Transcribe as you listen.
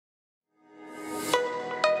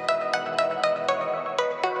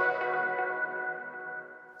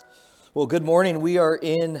Well, good morning. We are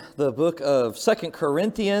in the book of 2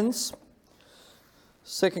 Corinthians.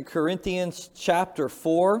 2 Corinthians chapter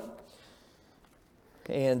 4.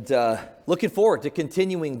 And looking forward to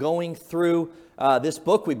continuing going through this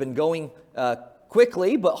book. We've been going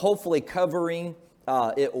quickly, but hopefully covering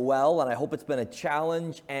it well. And I hope it's been a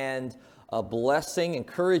challenge and a blessing,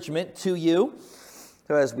 encouragement to you.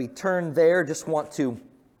 So as we turn there, just want to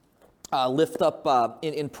lift up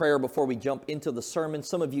in prayer before we jump into the sermon.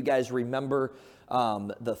 Some of you guys remember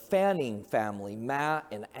the Fanning family, Matt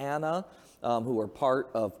and Anna, who were part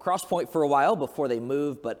of Crosspoint for a while before they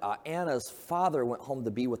moved. But Anna's father went home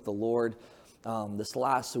to be with the Lord this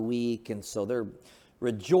last week. And so they're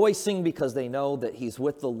rejoicing because they know that he's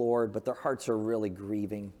with the Lord, but their hearts are really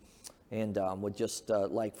grieving. And would just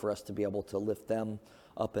like for us to be able to lift them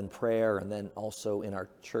up in prayer. And then also in our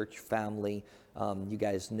church family, you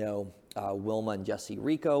guys know Wilma and Jesse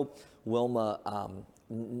Rico. Wilma's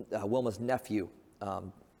nephew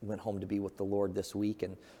went home to be with the Lord this week.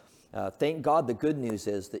 And thank God the good news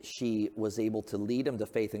is that she was able to lead him to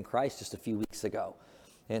faith in Christ just a few weeks ago.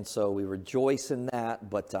 And so we rejoice in that,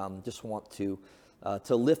 but just want to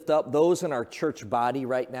lift up those in our church body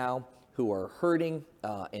right now who are hurting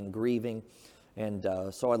and grieving. And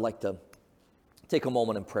so I'd like to take a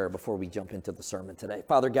moment in prayer before we jump into the sermon today.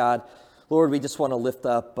 Father God, Lord, we just want to lift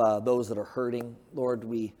up those that are hurting. Lord,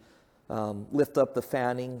 we lift up the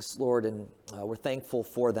Fannings, Lord, and we're thankful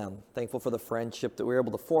for them, thankful for the friendship that we were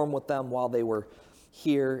able to form with them while they were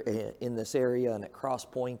here in this area and at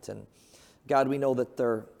Crosspoint. And God, we know that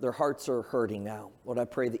their hearts are hurting now. Lord, I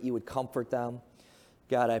pray that you would comfort them.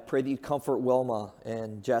 God, I pray that you'd comfort Wilma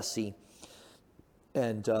and Jesse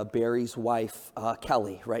and Barry's wife,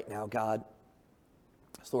 Kelly, right now, God.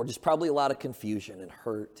 So, Lord, there's probably a lot of confusion and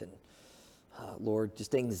hurt and Lord,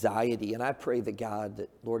 just anxiety. And I pray that God,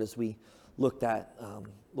 that Lord, as we looked at,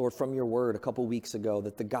 Lord, from your word a couple weeks ago,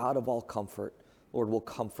 that the God of all comfort, Lord, will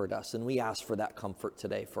comfort us. And we ask for that comfort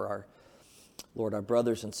today for our, Lord, our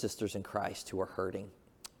brothers and sisters in Christ who are hurting.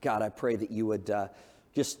 God, I pray that you would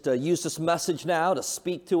just use this message now to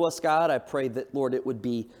speak to us, God. I pray that, Lord, it would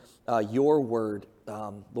be your word,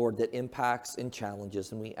 Lord, that impacts and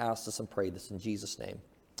challenges. And we ask this and pray this in Jesus' name.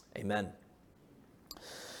 Amen.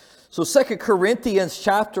 So 2 Corinthians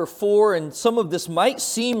chapter 4, and some of this might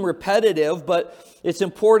seem repetitive, but it's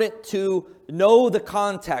important to know the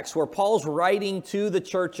context where Paul's writing to the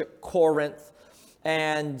church at Corinth,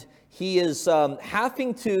 and he is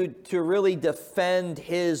having to really defend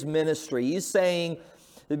his ministry. He's saying,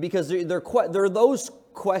 because there are those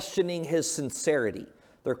questioning his sincerity.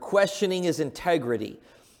 They're questioning his integrity.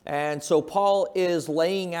 And so Paul is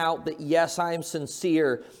laying out that, yes, I'm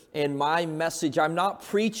sincere in my message. I'm not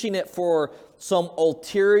preaching it for some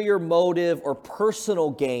ulterior motive or personal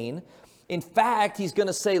gain. In fact, he's going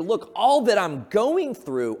to say, look, all that I'm going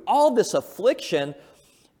through, all this affliction,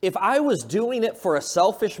 if I was doing it for a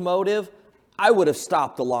selfish motive, I would have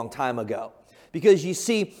stopped a long time ago. Because you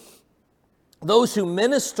see, those who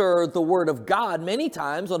minister the word of God, many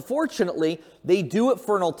times, unfortunately, they do it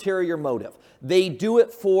for an ulterior motive. They do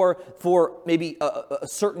it for maybe a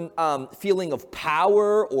certain feeling of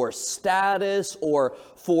power or status or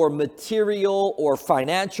for material or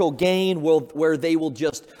financial gain where they will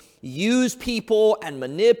just use people and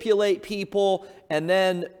manipulate people, and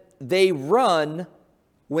then they run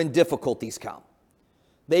when difficulties come.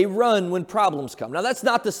 They run when problems come. Now, that's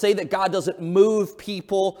not to say that God doesn't move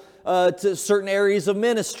people to certain areas of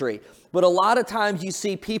ministry. But a lot of times you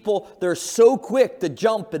see people, they're so quick to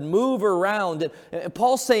jump and move around. And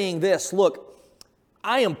Paul's saying this, look,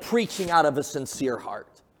 I am preaching out of a sincere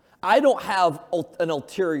heart. I don't have an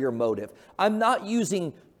ulterior motive. I'm not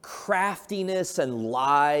using craftiness and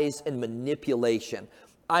lies and manipulation.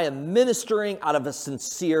 I am ministering out of a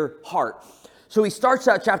sincere heart. So he starts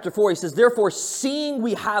out chapter 4, he says, therefore, seeing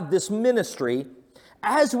we have this ministry,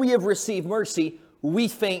 as we have received mercy, we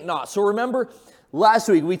faint not. So remember, last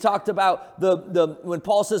week we talked about when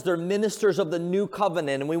Paul says they're ministers of the new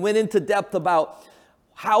covenant, and we went into depth about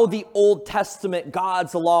how the Old Testament,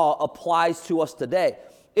 God's law, applies to us today.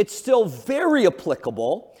 It's still very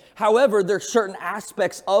applicable. However, there's certain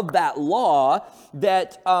aspects of that law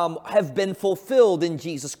that have been fulfilled in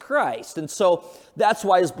Jesus Christ. And so that's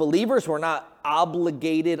why as believers, we're not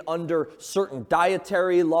obligated under certain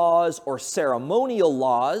dietary laws or ceremonial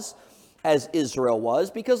laws as Israel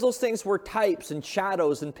was, because those things were types and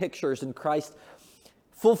shadows and pictures, and Christ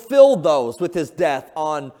fulfilled those with his death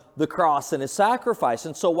on the cross and his sacrifice.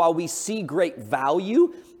 And so while we see great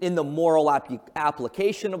value in the moral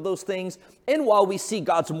application of those things, and while we see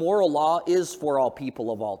God's moral law is for all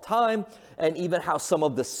people of all time, and even how some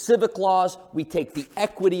of the civic laws, we take the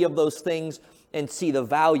equity of those things and see the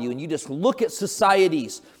value. And you just look at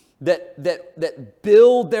societies that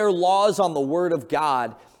build their laws on the Word of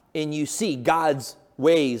God, and you see God's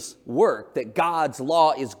ways work, that God's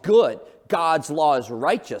law is good, God's law is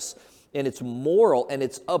righteous, and it's moral, and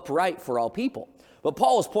it's upright for all people. But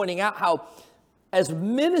Paul is pointing out how, as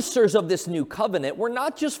ministers of this new covenant, we're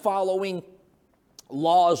not just following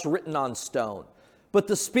laws written on stone, but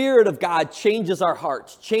the Spirit of God changes our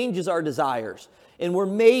hearts, changes our desires, and we're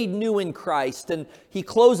made new in Christ. And he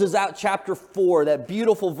closes out chapter 4, that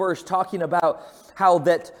beautiful verse talking about how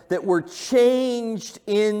that we're changed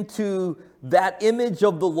into that image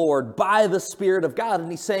of the Lord by the Spirit of God. And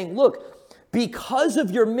he's saying, look, because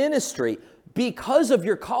of your ministry, because of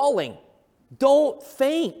your calling, don't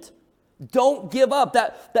faint. Don't give up.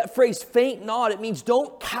 That phrase, faint not, it means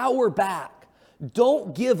don't cower back.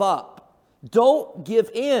 Don't give up. Don't give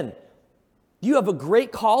in. You have a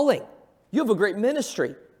great calling. You have a great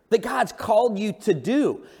ministry that God's called you to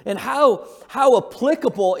do. And how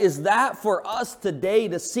applicable is that for us today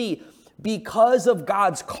to see, because of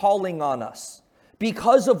God's calling on us,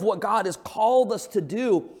 because of what God has called us to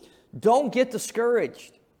do, don't get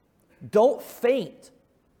discouraged. Don't faint.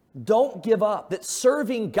 Don't give up. That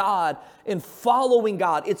serving God and following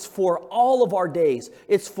God, it's for all of our days.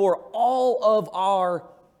 It's for all of our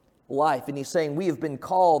life. And he's saying we have been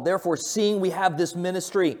called. Therefore, seeing we have this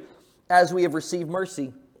ministry, as we have received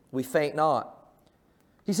mercy, we faint not.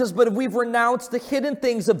 He says, but if we've renounced the hidden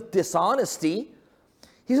things of dishonesty,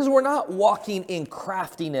 he says we're not walking in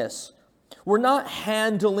craftiness. We're not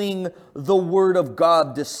handling the word of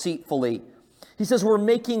God deceitfully. He says we're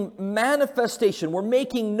making manifestation. We're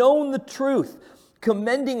making known the truth,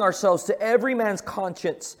 commending ourselves to every man's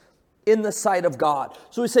conscience in the sight of God.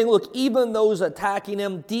 So he's saying, look, even those attacking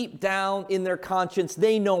him deep down in their conscience,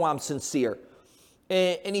 they know I'm sincere.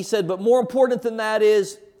 And he said, but more important than that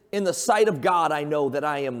is, in the sight of God, I know that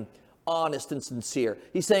I am honest and sincere.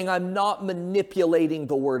 He's saying, I'm not manipulating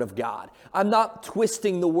the Word of God. I'm not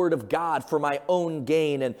twisting the Word of God for my own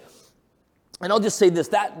gain. And I'll just say this,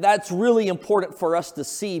 that's really important for us to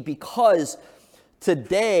see, because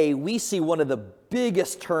today we see one of the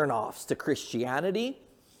biggest turnoffs to Christianity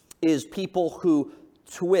is people who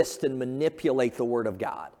twist and manipulate the Word of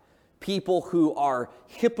God. People who are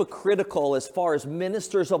hypocritical as far as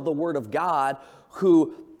ministers of the Word of God,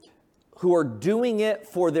 who are doing it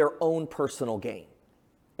for their own personal gain.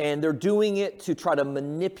 And they're doing it to try to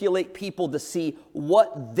manipulate people to see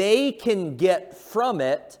what they can get from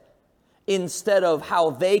it, instead of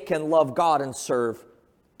how they can love God and serve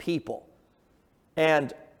people.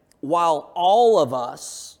 And while all of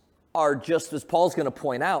us are, just as Paul's going to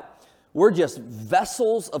point out, we're just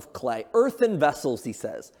vessels of clay, earthen vessels, he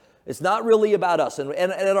says. It's not really about us. And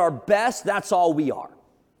at our best, that's all we are.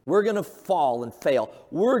 We're going to fall and fail.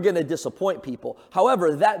 We're going to disappoint people.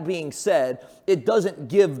 However, that being said, it doesn't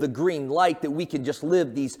give the green light that we can just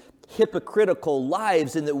live these hypocritical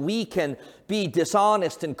lives and that we can be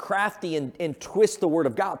dishonest and crafty and twist the Word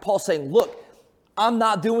of God. Paul's saying, look, I'm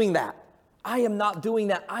not doing that. I am not doing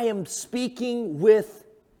that. I am speaking with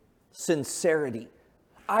sincerity.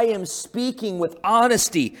 I am speaking with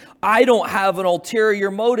honesty. I don't have an ulterior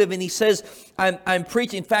motive. And he says, I'm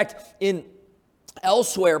preaching. In fact,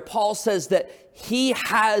 elsewhere, Paul says that he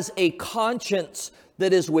has a conscience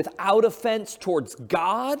that is without offense towards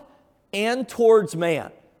God and towards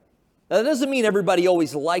man. Now, that doesn't mean everybody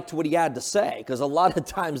always liked what he had to say, because a lot of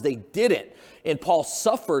times they didn't. And Paul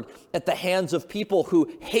suffered at the hands of people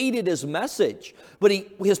who hated his message. But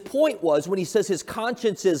his point was, when he says his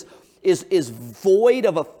conscience is void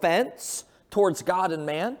of offense towards God and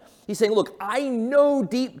man, he's saying, look, I know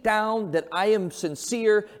deep down that I am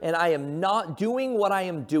sincere and I am not doing what I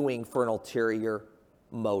am doing for an ulterior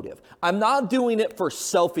motive. I'm not doing it for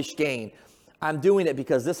selfish gain. I'm doing it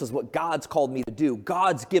because this is what God's called me to do.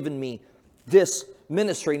 God's given me this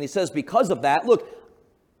ministry. And he says, because of that, look,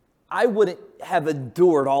 I wouldn't have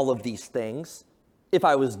endured all of these things if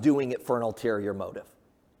I was doing it for an ulterior motive.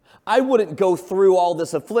 I wouldn't go through all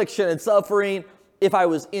this affliction and suffering if I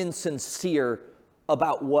was insincere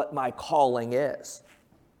about what my calling is.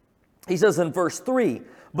 He says in verse 3,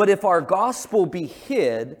 but if our gospel be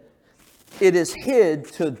hid, it is hid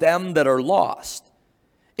to them that are lost,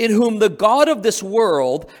 in whom the God of this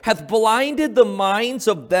world hath blinded the minds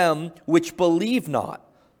of them which believe not.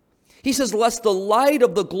 He says, lest the light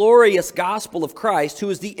of the glorious gospel of Christ, who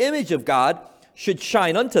is the image of God, should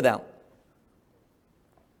shine unto them.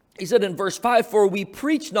 He said in verse 5, for we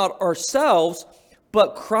preach not ourselves,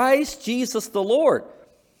 but Christ Jesus the Lord.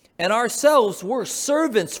 And ourselves were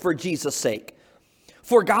servants for Jesus' sake.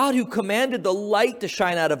 For God, who commanded the light to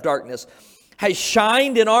shine out of darkness, has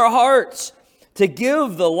shined in our hearts to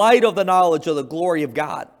give the light of the knowledge of the glory of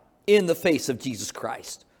God in the face of Jesus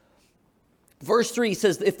Christ. Verse 3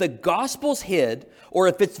 says, if the gospel's hid, or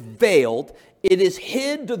if it's veiled, it is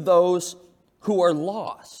hid to those who are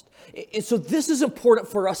lost. And so this is important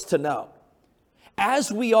for us to know.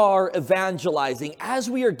 As we are evangelizing, as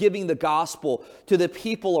we are giving the gospel to the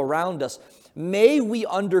people around us, may we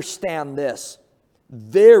understand this.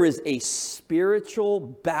 There is a spiritual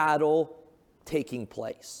battle taking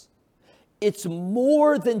place. It's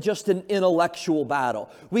more than just an intellectual battle.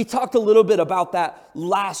 We talked a little bit about that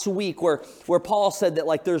last week where Paul said that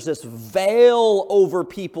like there's this veil over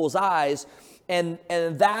people's eyes, and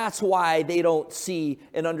that's why they don't see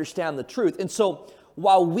and understand the truth. And so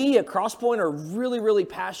while we at Crosspoint are really, really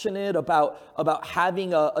passionate about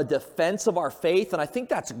having a defense of our faith, and I think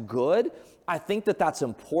that's good, I think that that's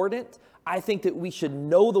important, I think that we should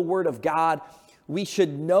know the Word of God, we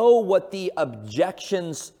should know what the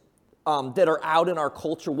objections that are out in our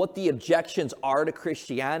culture, what the objections are to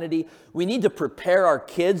Christianity. We need to prepare our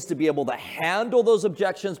kids to be able to handle those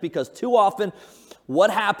objections, because too often what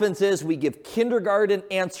happens is we give kindergarten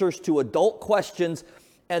answers to adult questions,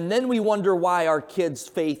 and then we wonder why our kids'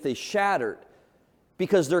 faith is shattered,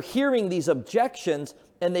 because they're hearing these objections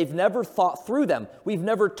and they've never thought through them. We've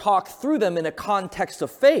never talked through them in a context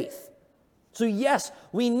of faith. So yes,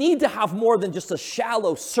 we need to have more than just a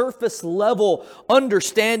shallow, surface level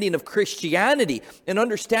understanding of Christianity and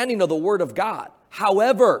understanding of the Word of God.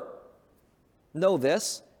 However, know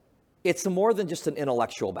this, it's more than just an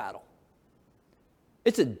intellectual battle.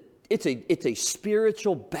 It's a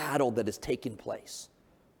spiritual battle that is taking place.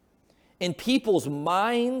 And people's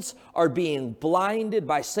minds are being blinded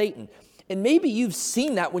by Satan. And maybe you've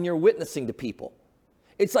seen that when you're witnessing to people.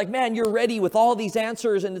 It's like, man, you're ready with all these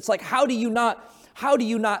answers, and it's like, how do you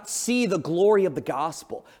not see the glory of the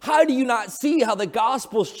gospel? How do you not see how the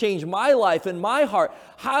gospel's changed my life and my heart?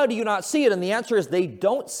 How do you not see it? And the answer is they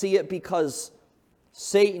don't see it because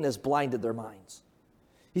Satan has blinded their minds.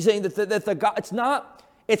 He's saying that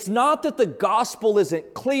it's not that the gospel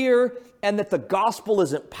isn't clear and that the gospel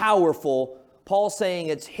isn't powerful. Paul's saying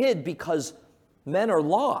it's hid because men are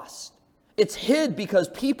lost. It's hid because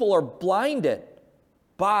people are blinded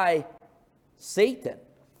by Satan,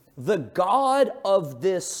 the god of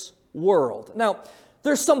this world. Now,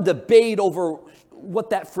 there's some debate over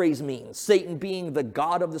what that phrase means, Satan being the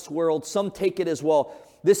god of this world. Some take it as, well,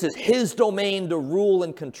 this is his domain to rule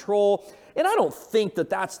and control. And I don't think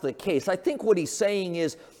that that's the case. I think what he's saying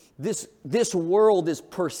is this world is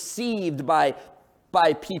perceived by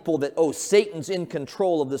people that, oh, Satan's in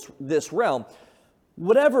control of this realm.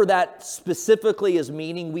 Whatever that specifically is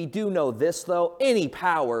meaning, we do know this, though. Any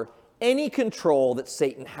power, any control that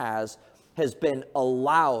Satan has been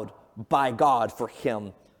allowed by God for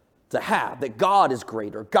him to have. That God is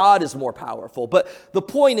greater. God is more powerful. But the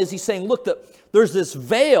point is, he's saying, look, there's this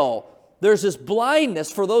veil. There's this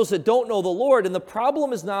blindness for those that don't know the Lord. And the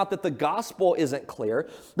problem is not that the gospel isn't clear.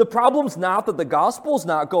 The problem's not that the gospel's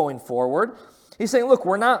not going forward. He's saying, look,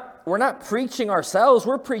 we're not preaching ourselves.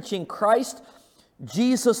 We're preaching Christ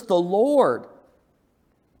Jesus the Lord.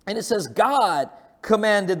 And it says God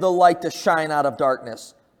commanded the light to shine out of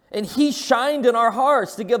darkness. And he shined in our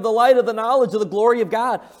hearts to give the light of the knowledge of the glory of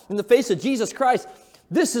God in the face of Jesus Christ.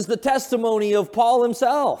 This is the testimony of Paul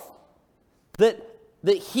himself, that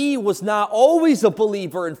he was not always a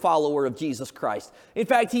believer and follower of Jesus Christ. In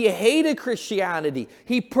fact, he hated Christianity.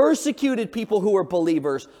 He persecuted people who were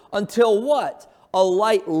believers until what? A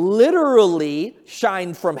light literally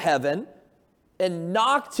shined from heaven and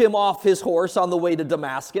knocked him off his horse on the way to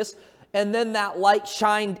Damascus. And then that light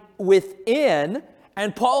shined within,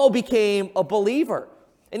 and Paul became a believer.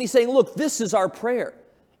 And he's saying, look, this is our prayer.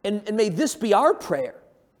 And may this be our prayer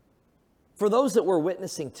for those that we're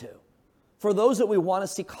witnessing to, for those that we want to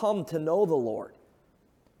see come to know the Lord.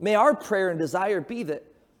 May our prayer and desire be that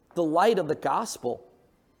the light of the gospel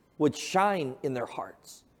would shine in their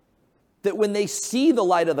hearts. That when they see the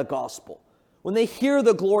light of the gospel, when they hear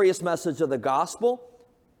the glorious message of the gospel,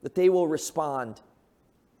 that they will respond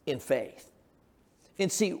in faith.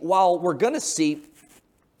 And see, while we're going to see,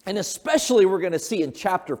 and especially we're going to see in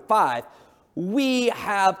chapter 5, we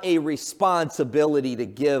have a responsibility to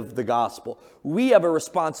give the gospel. We have a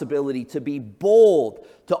responsibility to be bold,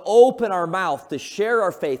 to open our mouth, to share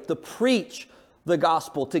our faith, to preach the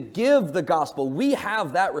gospel, to give the gospel. We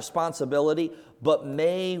have that responsibility, but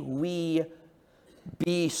may we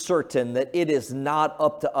be certain that it is not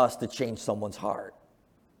up to us to change someone's heart.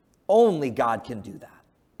 Only God can do that.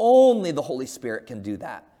 Only the Holy Spirit can do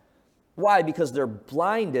that. Why? Because they're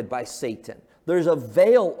blinded by Satan. There's a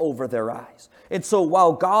veil over their eyes. And so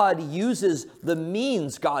while God uses, the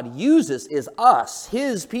means God uses is us,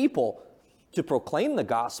 his people, to proclaim the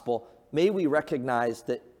gospel, may we recognize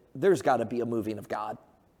that there's got to be a moving of God.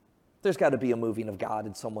 There's got to be a moving of God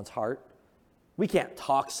in someone's heart. We can't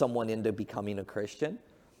talk someone into becoming a Christian.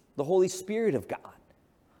 The Holy Spirit of God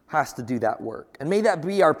has to do that work. And may that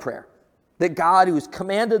be our prayer, that God, who has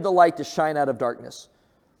commanded the light to shine out of darkness,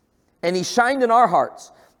 and he shined in our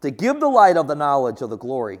hearts to give the light of the knowledge of the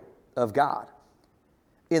glory of God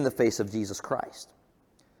in the face of Jesus Christ.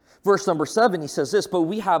 Verse number 7, he says this, but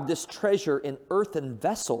we have this treasure in earthen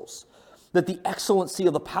vessels, that the excellency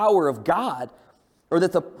of the power of God, or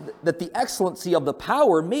that the excellency of the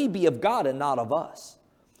power may be of God and not of us.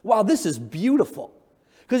 Wow, this is beautiful.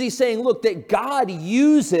 Because he's saying, look, that God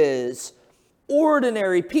uses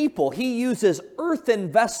ordinary people. He uses earthen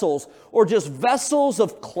vessels, or just vessels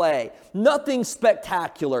of clay. Nothing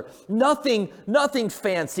spectacular, nothing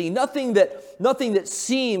fancy, nothing that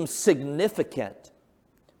seems significant.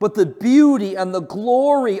 But the beauty and the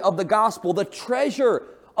glory of the gospel, the treasure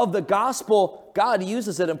of the gospel, God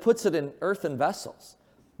uses it and puts it in earthen vessels.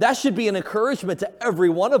 That should be an encouragement to every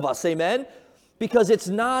one of us, amen? Because it's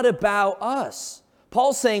not about us.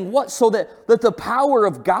 Paul's saying, what? So that the power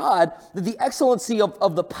of God, that the excellency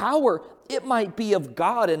of the power, it might be of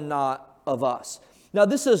God and not of us. Now,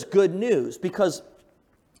 this is good news, because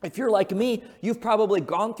if you're like me, you've probably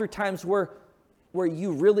gone through times where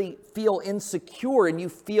you really feel insecure and you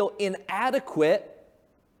feel inadequate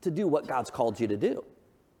to do what God's called you to do.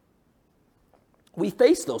 We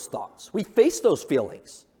face those thoughts. We face those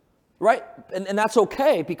feelings, right? And that's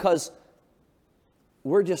okay, because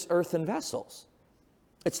we're just earthen vessels.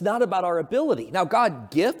 It's not about our ability. Now,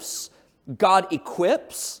 God gifts, God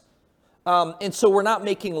equips, and so we're not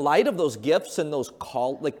making light of those gifts and those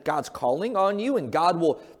like God's calling on you, and God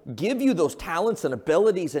will give you those talents and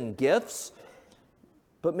abilities and gifts.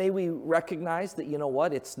 But may we recognize that, you know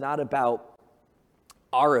what, it's not about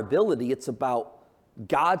our ability, it's about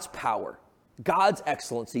God's power, God's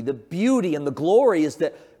excellency. The beauty and the glory is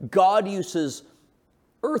that God uses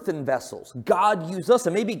earthen vessels. God uses us,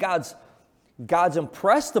 and maybe God's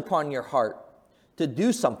impressed upon your heart to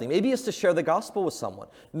do something. Maybe it's to share the gospel with someone.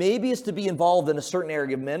 Maybe it's to be involved in a certain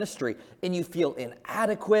area of ministry, and you feel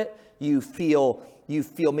inadequate. You feel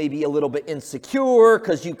maybe a little bit insecure,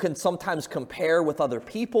 because you can sometimes compare with other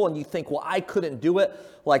people, and you think, well, I couldn't do it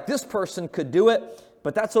like this person could do it.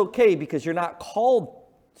 But that's okay, because you're not called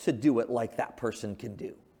to do it like that person can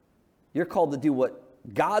do. You're called to do what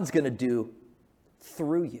God's going to do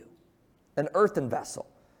through you, an earthen vessel.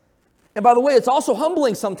 And by the way, it's also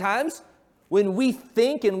humbling sometimes when we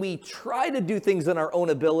think and we try to do things in our own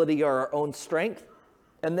ability or our own strength,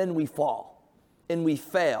 and then we fall and we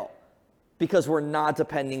fail because we're not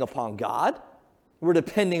depending upon God. We're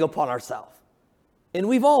depending upon ourselves. And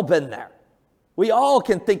we've all been there. We all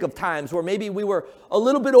can think of times where maybe we were a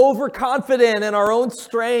little bit overconfident in our own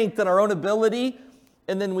strength and our own ability,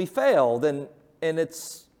 and then we failed. And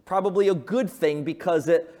it's probably a good thing, because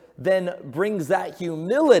it then brings that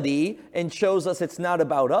humility and shows us it's not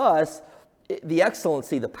about us. The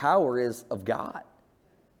excellency, the power is of God.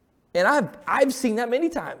 And I've seen that many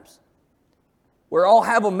times, where I'll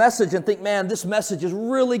have a message and think, man, this message is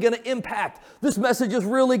really going to impact. This message is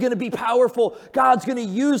really going to be powerful. God's going to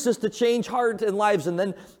use this to change hearts and lives. And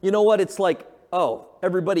then, you know what? It's like, oh,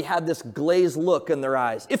 everybody had this glazed look in their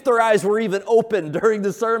eyes. If their eyes were even open during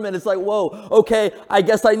the sermon, it's like, whoa, okay, I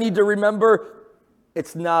guess I need to remember,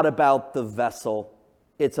 it's not about the vessel.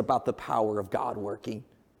 It's about the power of God working.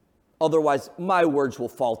 Otherwise, my words will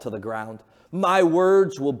fall to the ground. My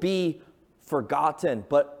words will be forgotten.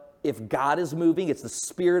 But if God is moving, it's the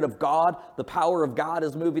Spirit of God, the power of God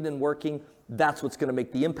is moving and working, that's what's going to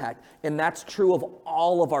make the impact. And that's true of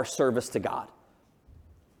all of our service to God.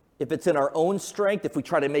 If it's in our own strength, if we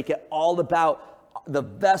try to make it all about the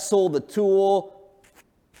vessel, the tool,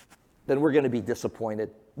 then we're going to be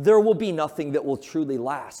disappointed. There will be nothing that will truly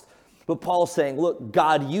last. But Paul's saying, look,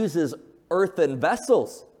 God uses earthen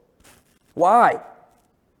vessels. Why?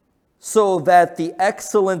 So that the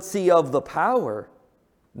excellency of the power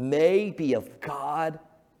may be of God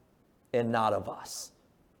and not of us.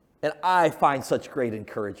 And I find such great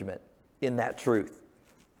encouragement in that truth.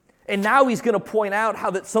 And now he's going to point out how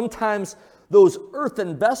that sometimes those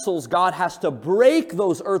earthen vessels, God has to break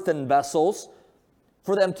those earthen vessels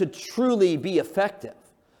for them to truly be effective,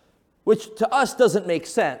 which to us doesn't make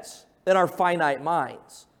sense in our finite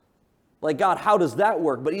minds. Like, God, how does that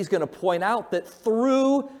work? But he's going to point out that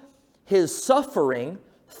through his suffering,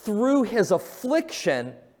 through his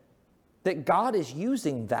affliction, that God is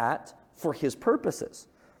using that for his purposes.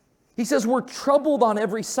 He says we're troubled on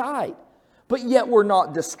every side, but yet we're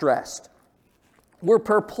not distressed. We're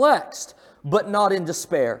perplexed, but not in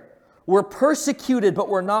despair. We're persecuted, but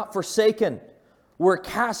we're not forsaken. We're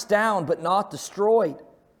cast down, but not destroyed.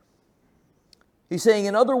 He's saying,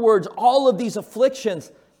 in other words, all of these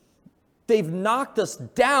afflictions, they've knocked us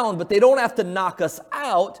down, but they don't have to knock us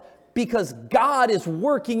out because God is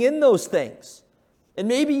working in those things. And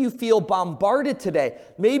maybe you feel bombarded today.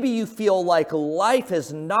 Maybe you feel like life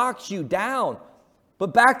has knocked you down.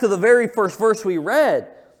 But back to the very first verse we read,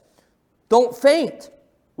 don't faint.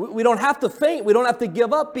 We don't have to faint. We don't have to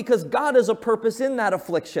give up because God has a purpose in that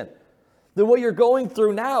affliction. That what you're going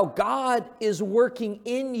through now, God is working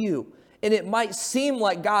in you. And it might seem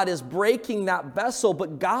like God is breaking that vessel,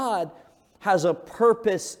 but God has a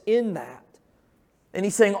purpose in that. And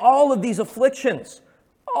he's saying all of these afflictions,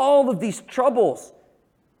 all of these troubles,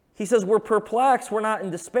 he says we're perplexed, we're not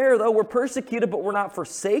in despair though, we're persecuted but we're not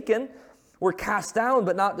forsaken, we're cast down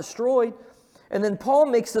but not destroyed. And then Paul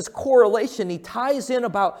makes this correlation, he ties in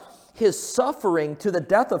about his suffering to the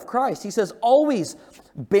death of Christ. He says always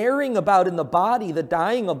bearing about in the body the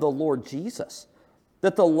dying of the Lord Jesus,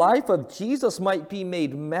 that the life of Jesus might be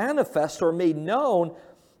made manifest or made known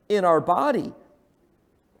in our body.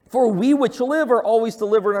 For we which live are always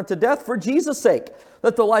delivered unto death for Jesus' sake,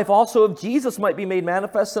 that the life also of Jesus might be made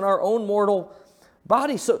manifest in our own mortal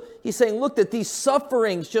body. So he's saying, look, that these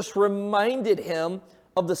sufferings just reminded him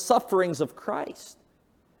of the sufferings of Christ.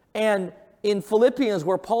 And in Philippians,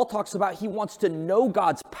 where Paul talks about he wants to know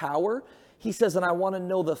God's power, he says, and I want to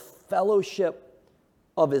know the fellowship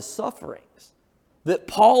of his sufferings. That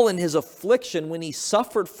Paul in his affliction, when he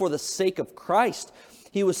suffered for the sake of Christ,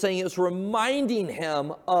 he was saying it was reminding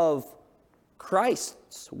him of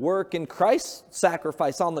Christ's work and Christ's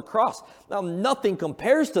sacrifice on the cross. Now, nothing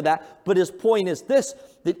compares to that, but his point is this,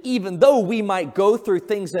 that even though we might go through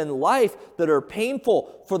things in life that are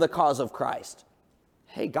painful for the cause of Christ,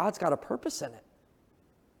 hey, God's got a purpose in it.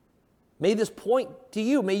 May this point to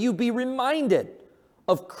you, may you be reminded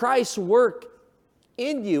of Christ's work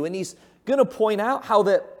in you. And he's going to point out how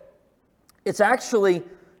that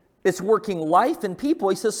it's working life in people.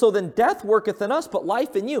 He says, so then death worketh in us, but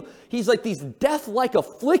life in you. He's like these death-like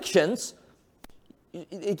afflictions.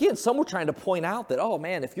 Again, some were trying to point out that, oh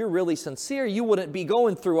man, if you're really sincere, you wouldn't be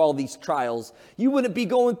going through all these trials. You wouldn't be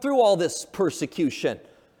going through all this persecution.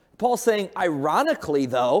 Paul's saying, ironically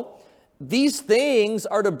though, these things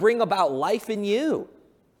are to bring about life in you.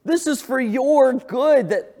 This is for your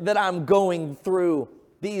good that I'm going through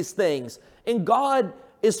these things. And God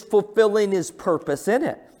is fulfilling his purpose in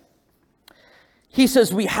it. He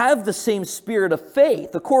says, we have the same spirit of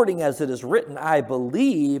faith, according as it is written, I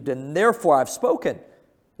believed, and therefore I've spoken.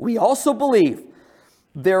 We also believe,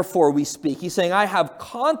 therefore we speak. He's saying, I have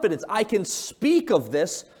confidence. I can speak of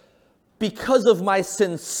this because of my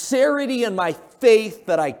sincerity and my faith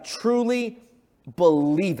that I truly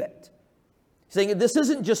believe it. Saying this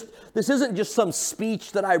isn't just some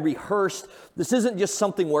speech that I rehearsed. This isn't just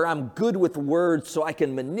something where I'm good with words so I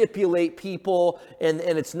can manipulate people and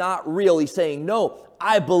it's not real. He's saying, no,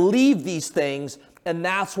 I believe these things and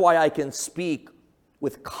that's why I can speak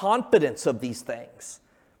with confidence of these things.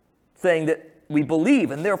 Saying that we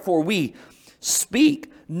believe and therefore we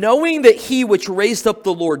speak, knowing that he which raised up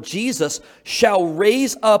the Lord Jesus shall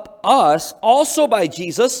raise up us also by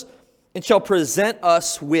Jesus and shall present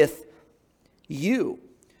us with you.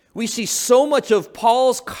 We see so much of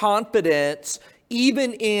Paul's confidence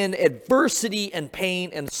even in adversity and pain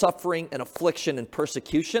and suffering and affliction and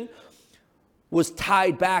persecution was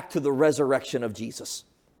tied back to the resurrection of Jesus.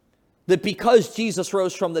 That because Jesus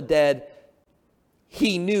rose from the dead,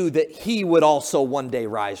 he knew that he would also one day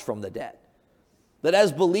rise from the dead. That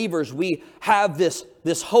as believers, we have this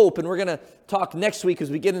hope, and we're going to talk next week as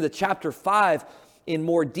we get into chapter 5 in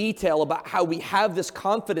more detail about how we have this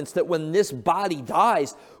confidence that when this body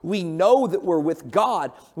dies, we know that we're with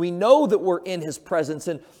God. We know that we're in his presence.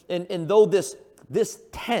 And though this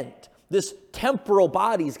tent, this temporal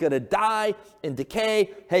body is going to die and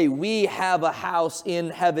decay, hey, we have a house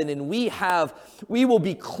in heaven and we will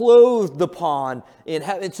be clothed upon in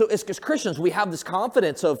heaven. And so as Christians, we have this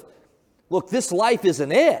confidence of, look, this life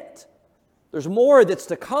isn't it. There's more that's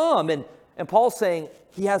to come. And Paul's saying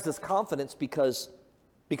he has this confidence because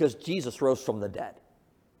Jesus rose from the dead.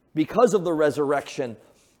 Because of the resurrection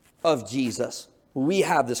of Jesus, we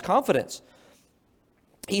have this confidence.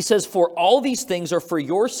 he says, for all these things are for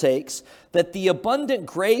your sakes, that the abundant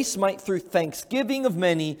grace might through thanksgiving of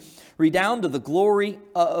many redound to the glory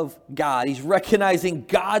of God. He's recognizing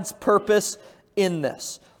God's purpose in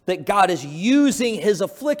this, that God is using his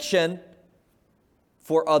affliction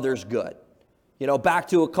for others' good. You know, back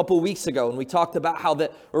to a couple weeks ago when we talked about how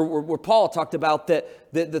that, or where Paul talked about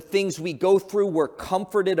that the things we go through, we're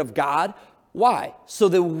comforted of God. Why? So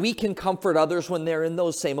that we can comfort others when they're in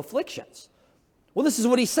those same afflictions. Well, this is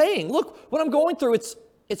what he's saying. Look, what I'm going through,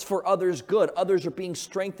 it's for others' good. Others are being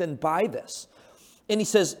strengthened by this. And he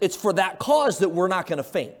says, it's for that cause that we're not going to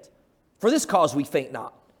faint. For this cause we faint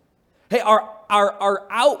not. Hey, our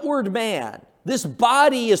outward man, this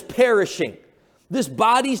body is perishing. This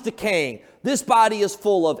body's decaying. This body is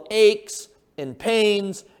full of aches and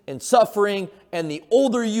pains and suffering. And the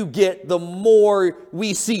older you get, the more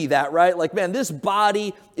we see that, right? Like, man, this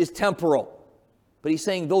body is temporal. But he's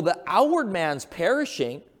saying, though the outward man's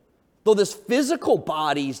perishing, though this physical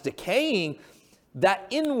body's decaying, that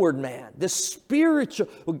inward man, this spiritual,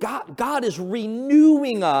 God is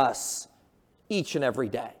renewing us each and every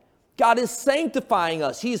day. God is sanctifying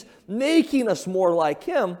us. He's making us more like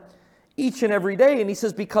him each and every day. And he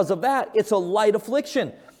says, because of that, it's a light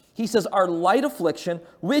affliction. He says, our light affliction,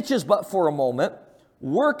 which is but for a moment,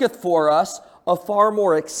 worketh for us a far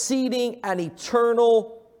more exceeding and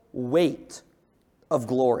eternal weight of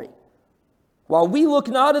glory. While we look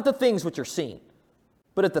not at the things which are seen,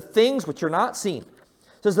 but at the things which are not seen.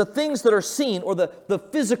 It says the things that are seen, or the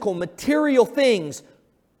physical, material things,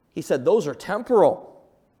 he said, those are temporal.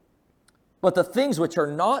 But the things which are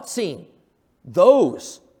not seen,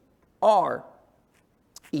 those are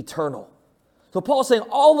eternal. So Paul's saying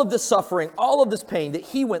all of this suffering, all of this pain that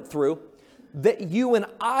he went through, that you and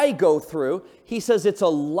I go through, he says it's a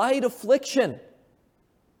light affliction.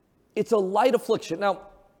 It's a light affliction. Now,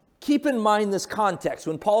 keep in mind this context.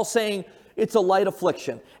 When Paul's saying it's a light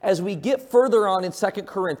affliction, as we get further on in 2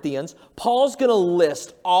 Corinthians, Paul's going to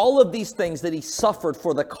list all of these things that he suffered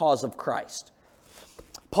for the cause of Christ.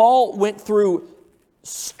 Paul went through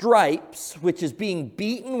stripes, which is being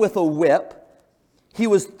beaten with a whip. He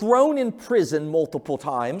was thrown in prison multiple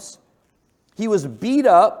times. He was beat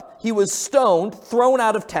up. He was stoned, thrown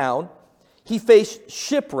out of town. He faced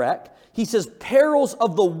shipwreck. He says perils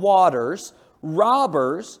of the waters,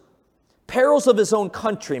 robbers, perils of his own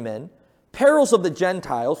countrymen, perils of the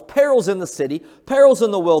Gentiles, perils in the city, perils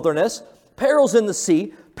in the wilderness, perils in the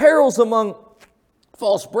sea, perils among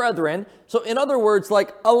false brethren. So in other words,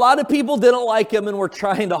 like, a lot of people didn't like him and were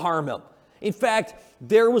trying to harm him. In fact,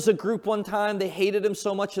 there was a group one time, they hated him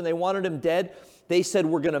so much and they wanted him dead. They said,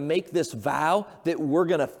 we're going to make this vow that we're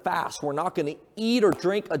going to fast. We're not going to eat or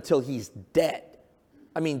drink until he's dead.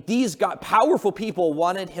 I mean, these powerful people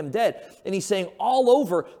wanted him dead. And he's saying all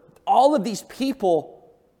over, all of these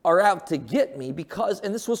people are out to get me because,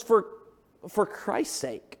 and this was for Christ's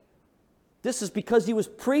sake. This is because he was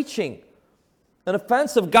preaching an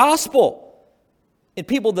offensive gospel. And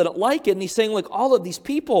people didn't like it. And he's saying, look, all of these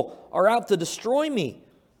people are out to destroy me.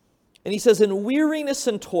 And he says, in weariness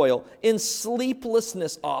and toil, in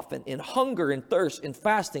sleeplessness often, in hunger and thirst, in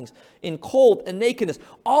fastings, in cold and nakedness,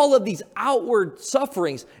 all of these outward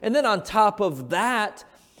sufferings. And then on top of that,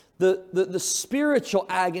 the spiritual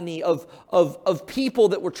agony of people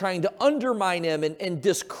that were trying to undermine him and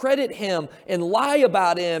discredit him and lie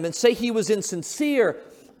about him and say he was insincere.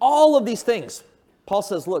 All of these things. Paul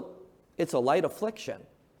says, look, it's a light affliction.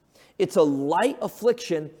 It's a light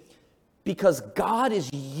affliction because God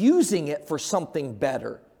is using it for something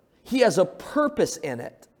better. He has a purpose in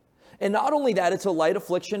it. And not only that, it's a light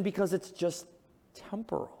affliction because it's just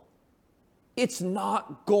temporal. It's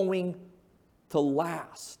not going to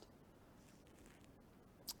last.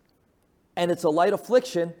 And it's a light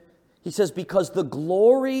affliction, he says, because the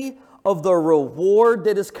glory of the reward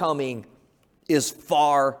that is coming is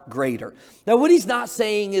far greater. Now, what he's not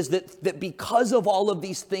saying is that because of all of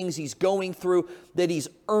these things he's going through, that he's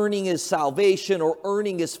earning his salvation or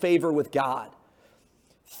earning his favor with God.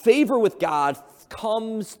 Favor with God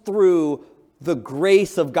comes through the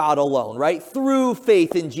grace of God alone, right? Through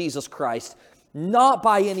faith in Jesus Christ, not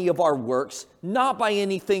by any of our works, not by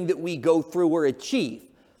anything that we go through or achieve.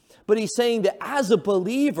 But he's saying that as a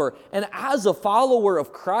believer and as a follower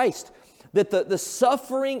of Christ, that the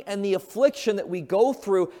suffering and the affliction that we go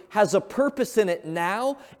through has a purpose in it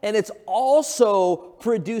now, and it's also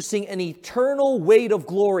producing an eternal weight of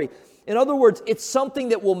glory. In other words, it's something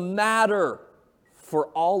that will matter for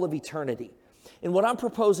all of eternity. And what I'm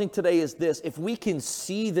proposing today is this: if we can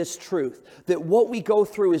see this truth, that what we go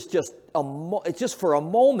through is just it's just for a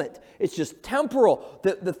moment, it's just temporal.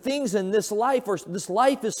 The things in this life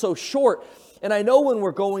is so short. And I know when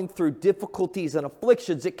we're going through difficulties and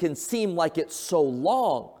afflictions, it can seem like it's so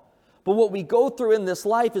long. But what we go through in this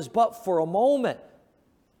life is but for a moment.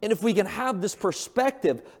 And if we can have this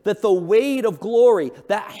perspective that the weight of glory,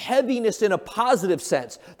 that heaviness in a positive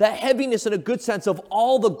sense, that heaviness in a good sense of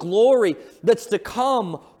all the glory that's to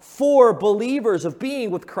come for believers of being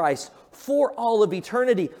with Christ for all of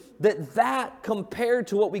eternity, that compared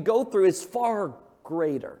to what we go through is far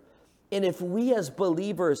greater. And if we as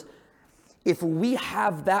believers, if we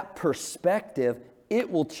have that perspective, it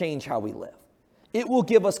will change how we live. It will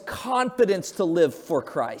give us confidence to live for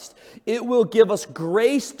Christ. It will give us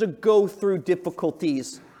grace to go through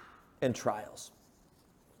difficulties and trials.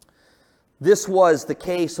 This was the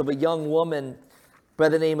case of a young woman by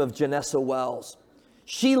the name of Janessa Wells.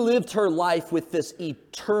 She lived her life with this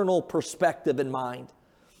eternal perspective in mind.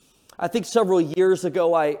 I think several years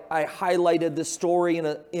ago I highlighted this story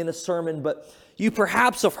in a sermon, but you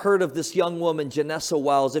perhaps have heard of this young woman, Janessa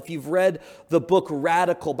Wells. If you've read the book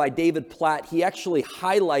Radical by David Platt, he actually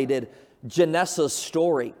highlighted Janessa's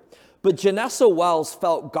story. But Janessa Wells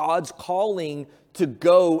felt God's calling to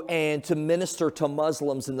go and to minister to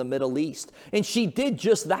Muslims in the Middle East. And she did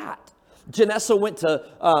just that. Janessa went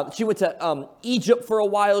to Egypt for a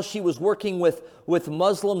while. She was working with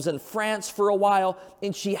Muslims in France for a while.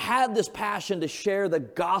 And she had this passion to share the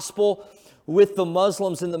gospel with the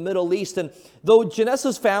Muslims in the Middle East. And though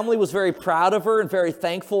Janessa's family was very proud of her and very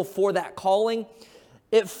thankful for that calling,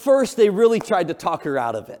 at first they really tried to talk her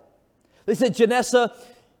out of it. They said, Janessa,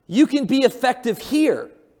 you can be effective here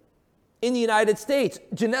in the United States.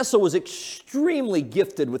 Janessa was extremely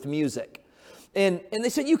gifted with music. And they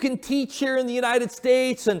said, you can teach here in the United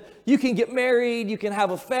States and you can get married, you can have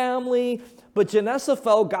a family. But Janessa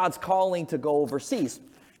felt God's calling to go overseas.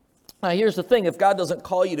 Now, here's the thing. If God doesn't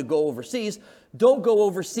call you to go overseas, don't go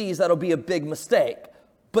overseas. That'll be a big mistake.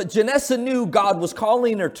 But Janessa knew God was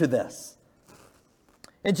calling her to this.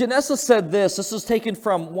 And Janessa said this. This is taken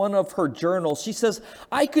from one of her journals. She says,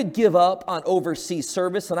 I could give up on overseas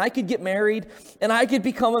service and I could get married and I could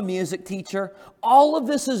become a music teacher. All of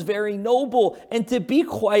this is very noble. And to be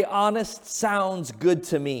quite honest, sounds good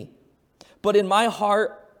to me. But in my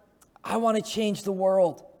heart, I want to change the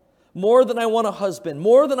world. More than I want a husband,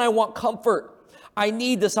 more than I want comfort. I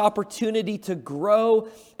need this opportunity to grow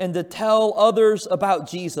and to tell others about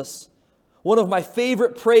Jesus. One of my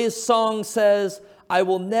favorite praise songs says, I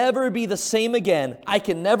will never be the same again. I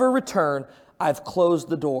can never return. I've closed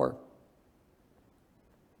the door.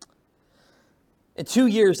 And 2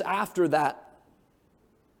 years after that,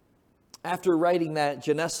 after writing that,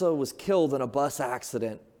 Janessa was killed in a bus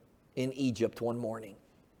accident in Egypt one morning.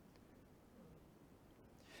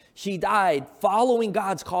 She died following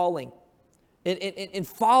God's calling and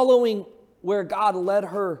following where God led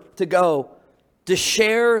her to go to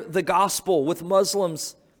share the gospel with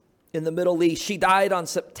Muslims in the Middle East. She died on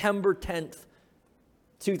September 10th,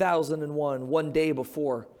 2001, one day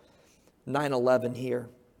before 9/11 here.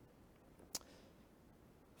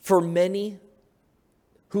 For many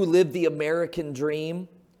who live the American dream,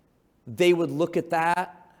 they would look at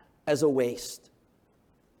that as a waste.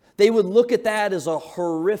 They would look at that as a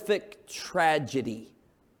horrific tragedy.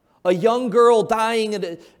 A young girl dying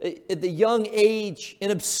at the young age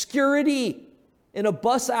in obscurity in a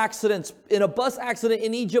bus accident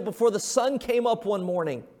in Egypt before the sun came up one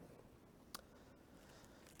morning.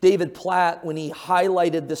 David Platt, when he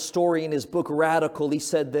highlighted this story in his book Radical, he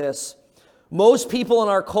said this: most people in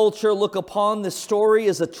our culture look upon this story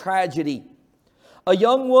as a tragedy. A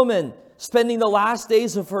young woman spending the last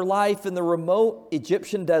days of her life in the remote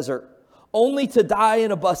Egyptian desert, only to die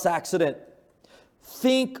in a bus accident.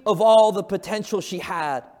 Think of all the potential she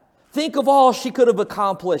had. Think of all she could have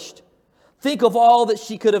accomplished. Think of all that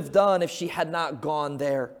she could have done if she had not gone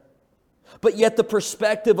there. But yet the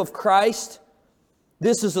perspective of Christ,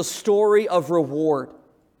 this is a story of reward.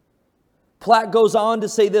 Platt goes on to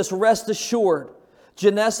say this: rest assured,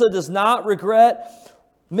 Janessa does not regret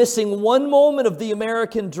missing one moment of the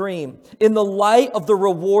American dream in the light of the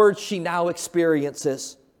reward she now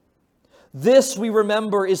experiences. This, we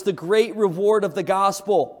remember, is the great reward of the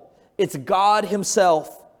gospel. It's God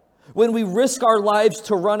Himself. When we risk our lives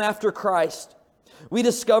to run after Christ, we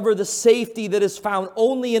discover the safety that is found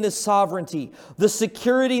only in His sovereignty, the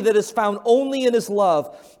security that is found only in His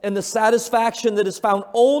love, and the satisfaction that is found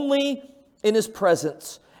only in His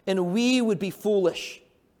presence. And we would be foolish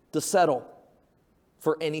to settle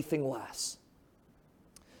for anything less.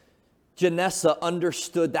 Janessa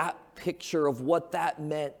understood that picture of what that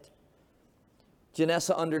meant.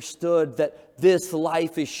 Janessa understood that this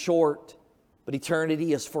life is short, but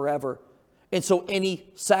eternity is forever. And so any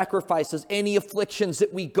sacrifices, any afflictions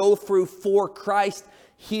that we go through for Christ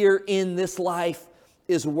here in this life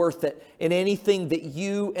is worth it. And anything that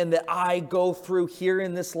you and that I go through here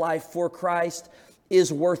in this life for Christ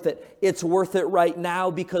is worth it. It's worth it right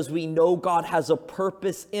now because we know God has a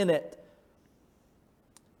purpose in it.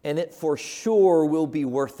 And it for sure will be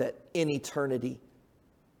worth it in eternity.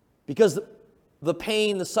 Because the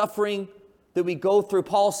pain, the suffering that we go through,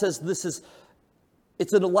 Paul says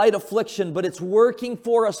it's a light affliction, but it's working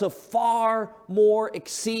for us a far more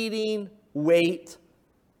exceeding weight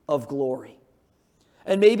of glory.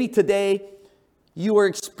 And maybe today you are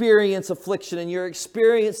experiencing affliction and you're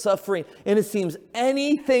experiencing suffering, and it seems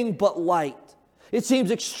anything but light. It seems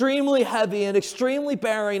extremely heavy and extremely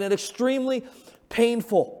bearing and extremely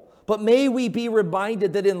painful. But may we be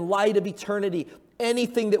reminded that in light of eternity,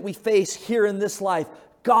 anything that we face here in this life,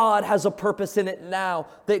 God has a purpose in it now,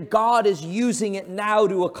 that God is using it now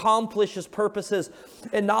to accomplish His purposes.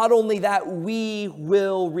 And not only that, we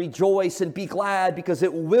will rejoice and be glad because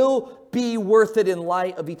it will be worth it in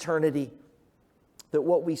light of eternity. That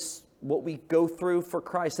what we go through for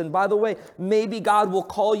Christ. And by the way, maybe God will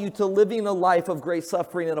call you to living a life of great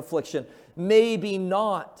suffering and affliction. Maybe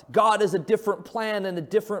not. God has a different plan and a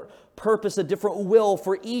different purpose, a different will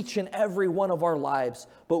for each and every one of our lives.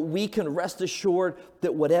 But we can rest assured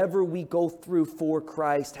that whatever we go through for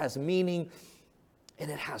Christ has meaning and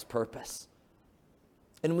it has purpose.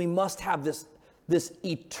 And we must have this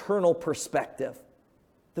eternal perspective.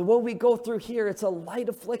 That what we go through here, it's a light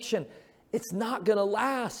affliction. It's not going to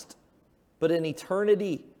last. But in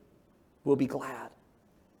eternity, we'll be glad.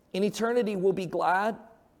 In eternity, we'll be glad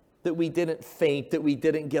that we didn't faint, that we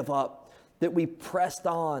didn't give up, that we pressed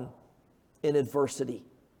on in adversity.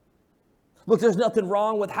 Look, there's nothing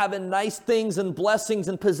wrong with having nice things and blessings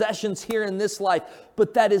and possessions here in this life,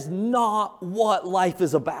 but that is not what life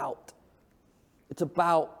is about. It's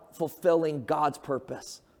about fulfilling God's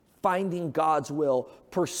purpose, finding God's will,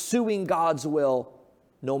 pursuing God's will,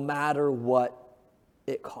 no matter what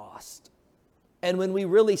it costs. And when we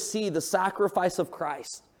really see the sacrifice of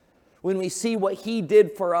Christ, when we see what He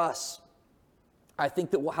did for us, I think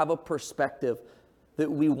that we'll have a perspective that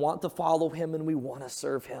we want to follow Him and we want to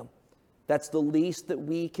serve Him. That's the least that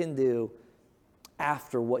we can do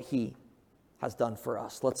after what He has done for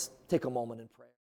us. Let's take a moment and pray.